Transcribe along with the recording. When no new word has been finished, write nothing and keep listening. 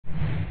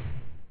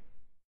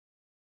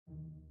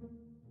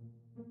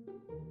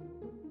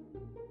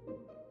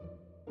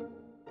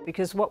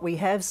Because what we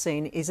have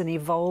seen is an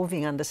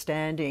evolving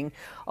understanding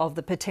of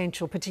the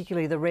potential,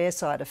 particularly the rare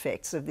side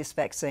effects of this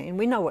vaccine.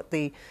 We know what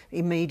the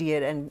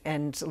immediate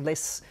and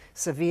less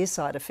severe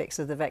side effects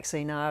of the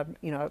vaccine are,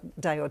 you know,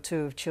 a day or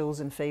two of chills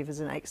and fevers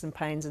and aches and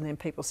pains, and then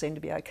people seem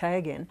to be okay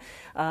again.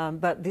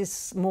 But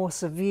this more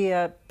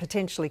severe,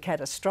 potentially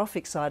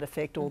catastrophic side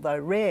effect, although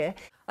rare,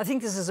 I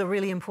think this is a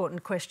really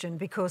important question,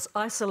 because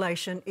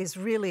isolation is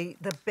really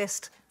the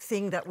best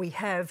thing that we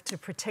have to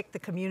protect the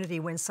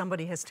community when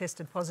somebody has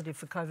tested positive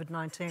for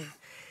COVID-19.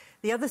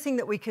 The other thing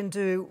that we can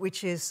do,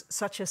 which is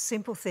such a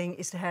simple thing,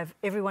 is to have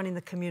everyone in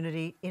the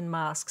community in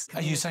masks.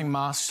 Are you saying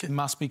masks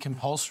must be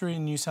compulsory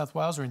in New South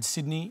Wales, or in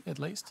Sydney at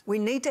least? We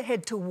need to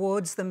head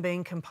towards them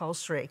being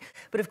compulsory.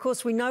 But of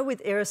course, we know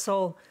with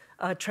aerosol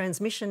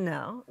transmission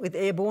now, with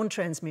airborne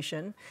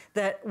transmission,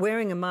 that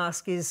wearing a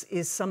mask is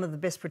some of the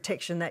best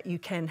protection that you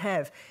can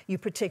have. You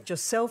protect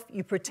yourself,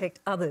 you protect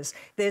others.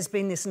 There's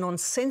been this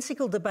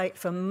nonsensical debate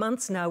for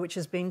months now, which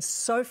has been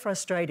so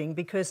frustrating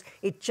because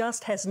it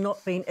just has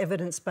not been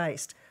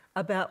evidence-based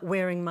about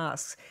wearing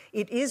masks.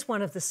 It is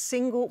one of the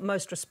single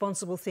most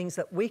responsible things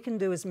that we can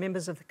do as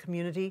members of the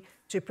community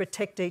to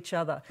protect each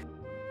other.